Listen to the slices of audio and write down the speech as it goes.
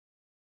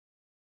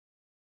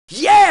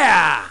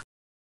Yeah!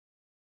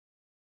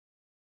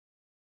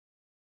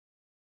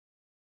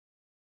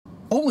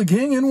 Hola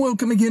gang, and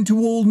welcome again to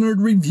Old Nerd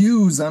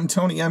Reviews. I'm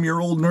Tony, I'm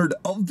your old nerd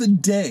of the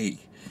day.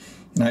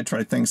 And I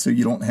try things so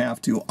you don't have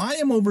to. I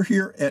am over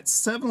here at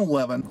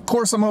 7-Eleven. Of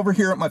course, I'm over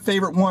here at my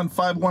favorite one,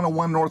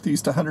 5101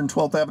 Northeast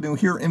 112th Avenue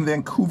here in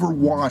Vancouver,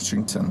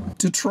 Washington,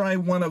 to try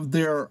one of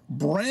their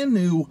brand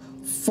new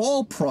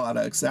fall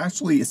products.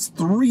 Actually, it's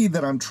 3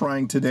 that I'm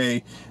trying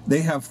today.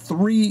 They have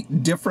 3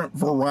 different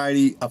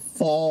variety of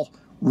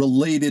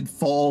fall-related,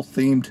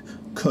 fall-themed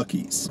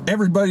cookies.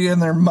 Everybody and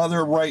their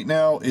mother right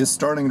now is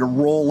starting to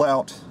roll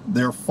out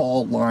their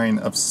fall line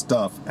of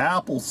stuff.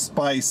 Apple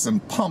spice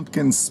and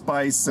pumpkin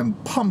spice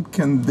and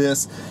pumpkin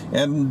this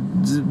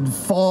and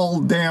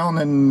fall down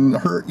and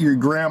hurt your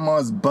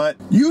grandma's butt.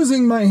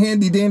 Using my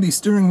handy dandy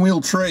steering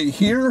wheel tray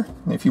here.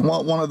 If you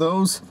want one of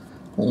those,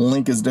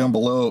 link is down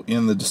below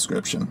in the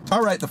description.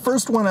 All right, the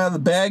first one out of the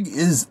bag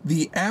is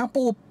the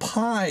apple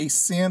pie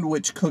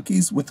sandwich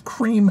cookies with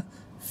cream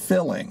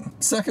filling.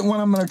 Second one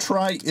I'm going to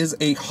try is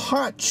a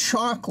hot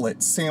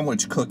chocolate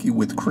sandwich cookie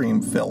with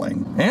cream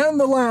filling. And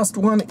the last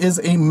one is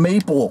a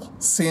maple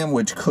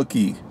sandwich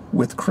cookie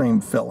with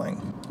cream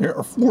filling. There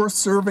are 4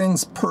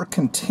 servings per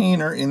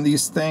container in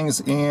these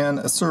things, and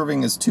a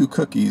serving is 2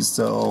 cookies.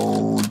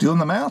 So doing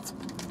the math,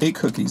 8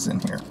 cookies in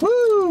here.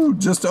 Woo!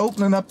 Just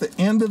opening up the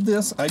end of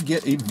this, I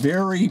get a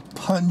very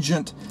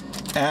pungent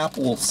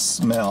apple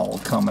smell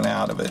coming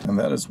out of it. And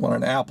that is what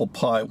an apple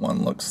pie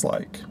one looks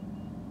like.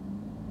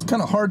 It's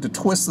kind of hard to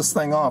twist this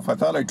thing off. I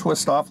thought I'd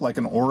twist off like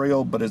an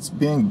Oreo, but it's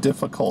being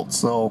difficult,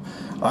 so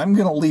I'm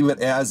gonna leave it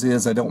as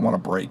is. I don't want to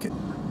break it.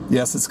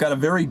 Yes, it's got a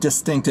very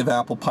distinctive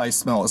apple pie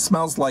smell. It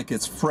smells like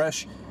it's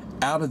fresh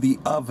out of the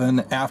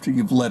oven after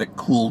you've let it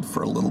cool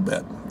for a little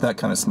bit. That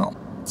kind of smell.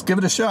 Let's give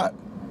it a shot.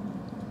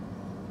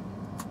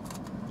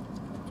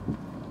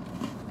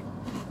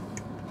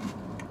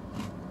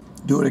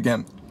 Do it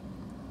again.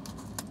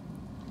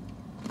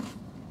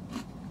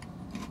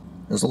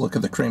 There's a look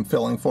at the cream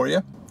filling for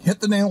you. Hit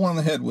the nail on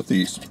the head with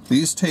these.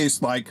 These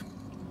taste like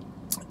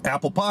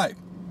apple pie,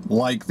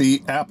 like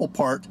the apple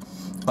part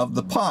of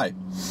the pie.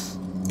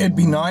 It'd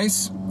be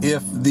nice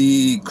if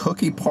the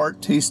cookie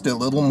part tasted a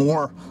little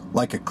more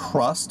like a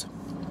crust.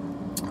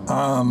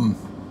 I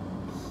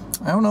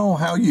don't know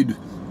how you'd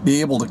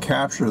be able to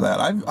capture that.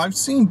 I've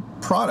seen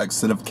products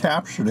that have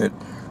captured it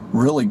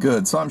really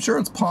good, so I'm sure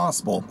it's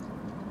possible.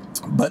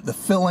 But the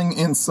filling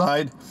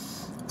inside,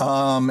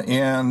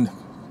 and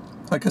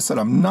like I said,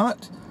 I'm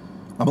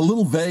a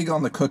little vague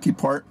on the cookie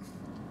part,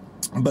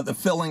 but the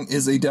filling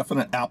is a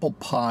definite apple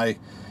pie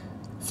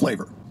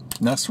flavor.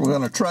 Next, we're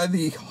going to try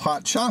the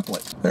hot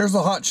chocolate. There's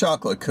the hot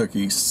chocolate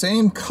cookie.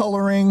 Same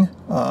coloring,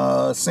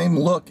 same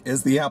look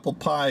as the apple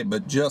pie,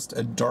 but just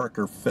a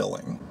darker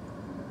filling.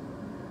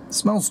 It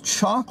smells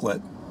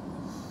chocolate.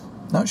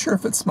 Not sure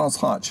if it smells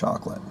hot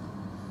chocolate.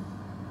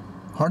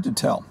 Hard to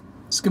tell.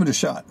 Let's give it a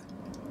shot.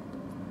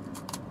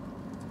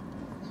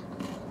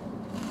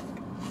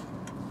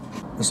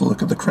 Let's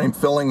look at the cream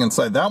filling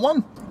inside that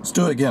one. Let's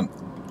do it again.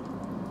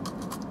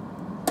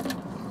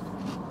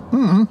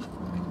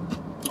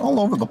 All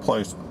over the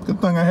place.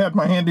 Good thing I had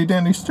my handy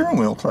dandy steering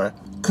wheel tray.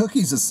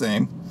 Cookie's the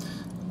same.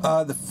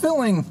 The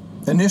filling,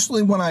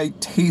 initially when I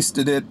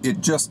tasted it, it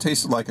just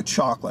tasted like a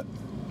chocolate.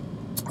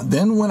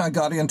 Then when I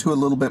got into a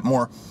little bit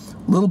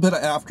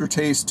of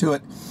aftertaste to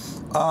it,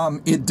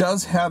 it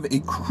does have a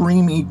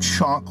creamy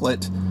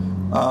chocolate,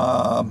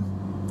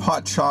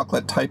 hot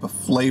chocolate type of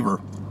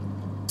flavor.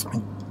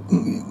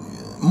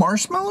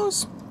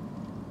 Marshmallows?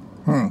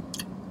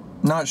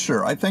 Not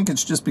sure. I think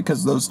it's just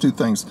because those two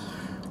things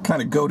kind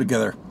of go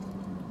together.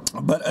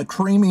 But a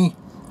creamy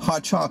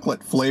hot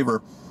chocolate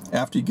flavor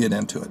after you get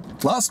into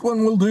it. Last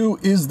one we'll do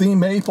is the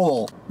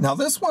maple. Now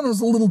this one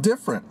is a little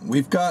different.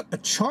 We've got a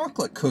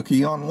chocolate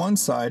cookie on one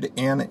side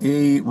and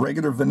a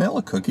regular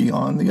vanilla cookie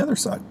on the other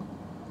side.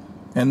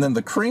 And then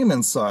the cream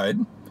inside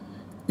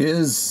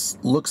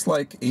looks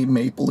like a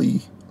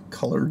mapley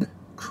colored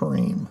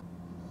cream.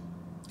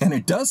 And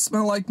it does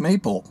smell like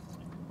maple.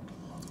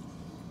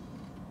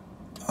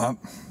 Not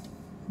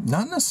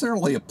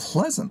necessarily a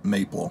pleasant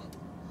maple.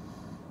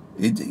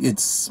 It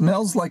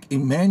smells like a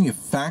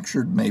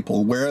manufactured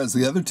maple, whereas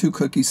the other 2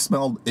 cookies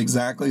smelled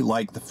exactly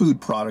like the food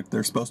product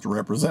they're supposed to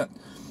represent.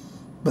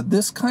 But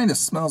this kind of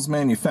smells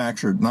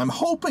manufactured, and I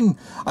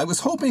was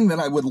hoping that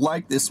I would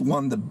like this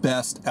one the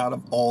best out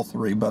of all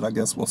 3, but I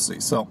guess we'll see.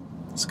 So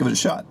let's give it a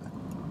shot.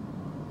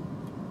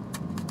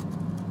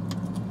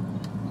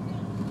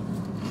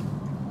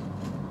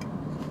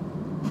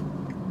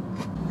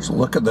 So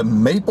look at the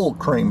maple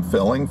cream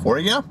filling for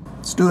you.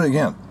 Let's do it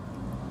again.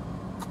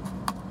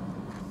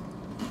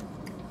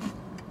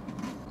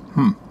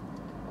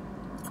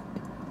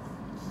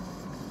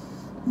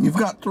 You've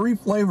got 3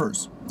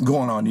 flavors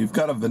going on. You've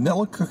got a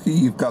vanilla cookie,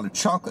 you've got a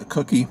chocolate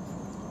cookie,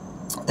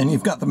 and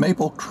you've got the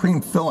maple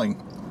cream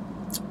filling.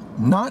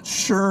 Not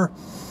sure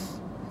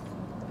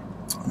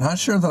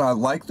that I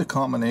like the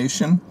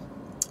combination.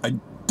 I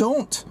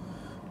don't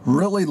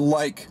really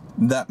like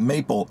that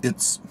maple.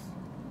 It's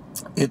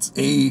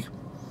a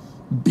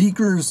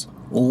Beaker's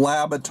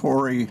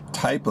laboratory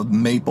type of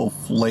maple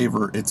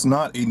flavor. It's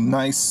not a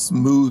nice,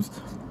 smooth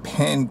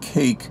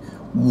pancake,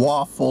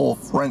 waffle,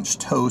 French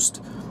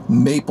toast,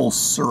 maple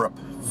syrup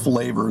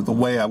flavor the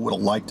way I would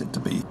have liked it to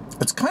be.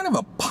 It's kind of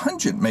a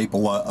pungent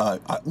maple,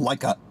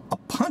 like a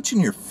punch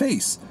in your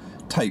face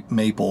type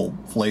maple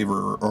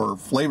flavor, or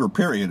flavor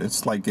period.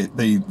 It's like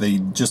they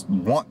just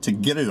want to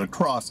get it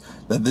across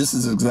that this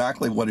is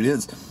exactly what it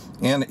is,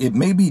 and it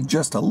may be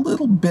just a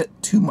little bit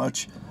too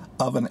much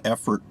of an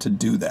effort to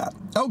do that.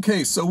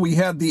 Okay, so we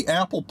had the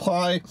apple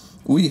pie,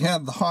 we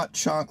had the hot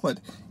chocolate,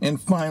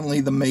 and finally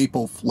the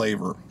maple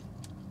flavor.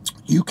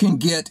 You can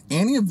get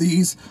any of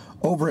these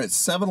over at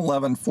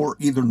 7-Eleven for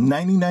either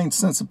 99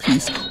 cents a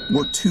piece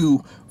or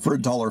 2 for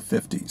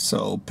 $1.50.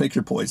 So pick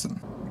your poison.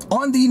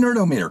 On the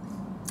Nerdometer.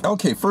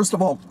 Okay, first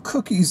of all,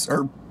 cookies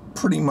are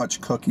pretty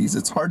much cookies.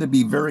 It's hard to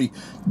be very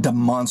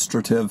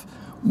demonstrative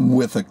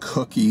with a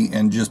cookie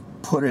and just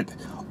put it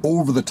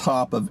over the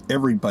top of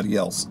everybody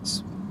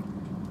else's.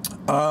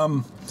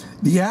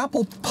 The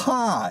apple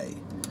pie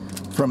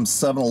from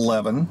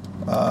 7-Eleven,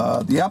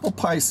 the apple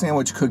pie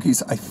sandwich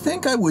cookies, I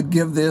think I would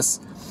give this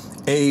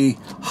a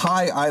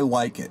high I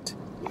like it.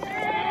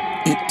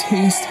 It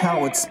tastes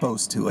how it's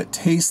supposed to. It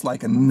tastes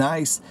like a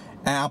nice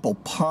apple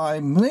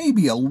pie,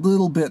 maybe a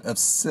little bit of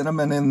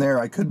cinnamon in there.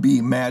 I could be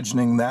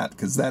imagining that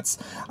because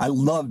I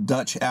love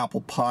Dutch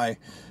apple pie.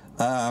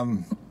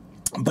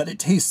 But it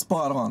tastes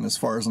spot on as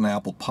far as an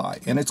apple pie,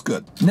 and it's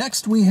good.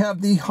 Next, we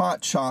have the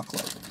hot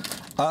chocolate.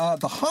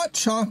 The hot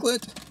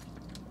chocolate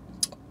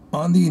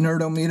on the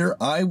Nerdometer,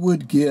 I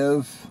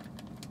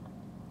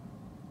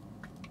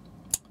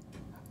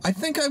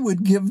think I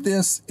would give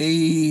this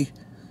a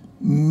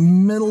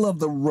middle of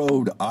the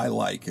road. I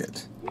like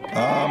it.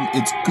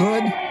 It's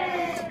good.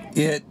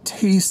 It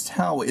tastes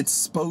how it's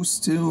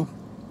supposed to.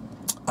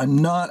 I'm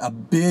not a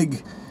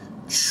big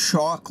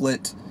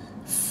chocolate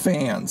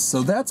fan,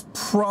 so that's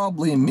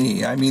probably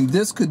me. I mean,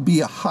 this could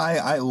be a high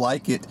I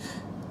like it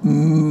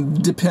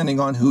depending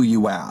on who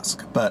you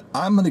ask, but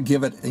I'm going to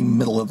give it a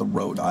middle of the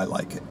road I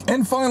like it.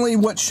 And finally,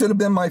 what should have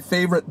been my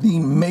favorite, the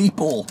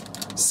maple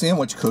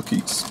sandwich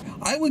cookies.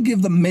 I would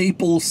give the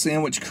maple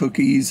sandwich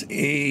cookies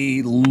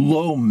a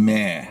low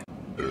meh.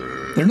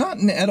 They're not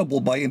inedible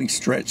by any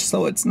stretch,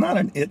 so it's not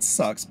an it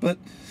sucks, but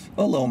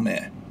a low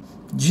meh.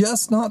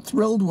 Just not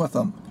thrilled with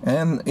them.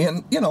 And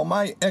you know,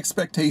 my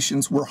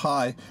expectations were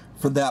high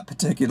for that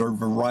particular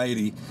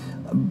variety,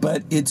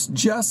 but it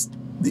just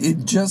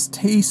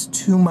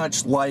tastes too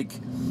much like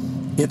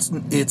it's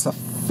a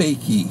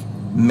fakey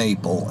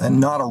maple and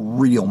not a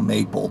real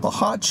maple. The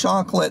hot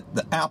chocolate,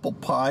 the apple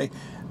pie,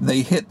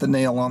 they hit the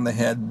nail on the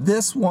head.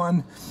 This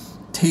one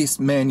tastes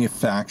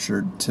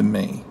manufactured to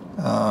me.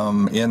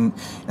 And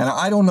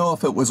I don't know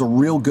if it was a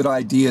real good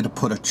idea to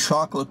put a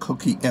chocolate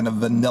cookie and a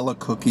vanilla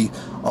cookie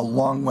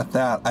along with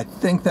that. I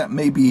think that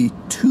may be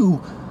too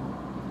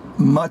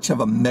much of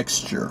a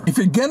mixture. If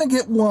you're gonna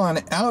get one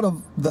out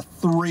of the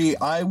three,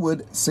 I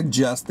would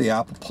suggest the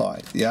apple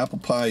pie. The apple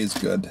pie is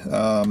good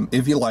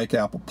if you like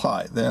apple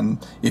pie. Then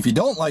if you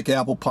don't like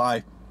apple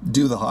pie,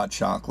 do the hot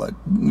chocolate.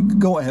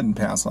 Go ahead and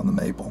pass on the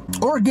maple.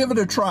 Or give it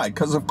a try,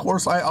 because of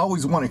course I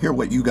always want to hear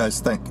what you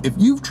guys think. If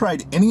you've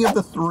tried any of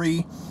the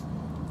three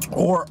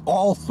or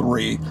all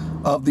three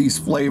of these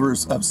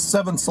flavors of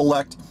 7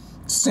 Select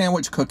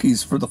sandwich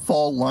cookies for the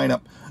fall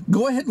lineup,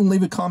 go ahead and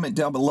leave a comment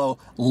down below.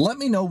 Let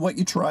me know what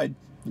you tried.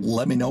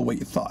 Let me know what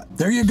you thought.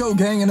 There you go,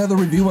 gang. Another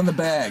review in the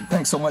bag.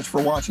 Thanks so much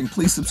for watching.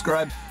 Please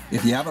subscribe.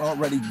 If you haven't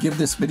already, give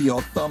this video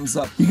a thumbs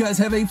up. You guys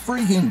have a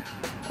freaking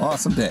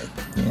awesome day,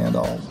 and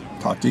I'll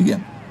talk to you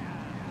again.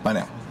 Bye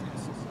now.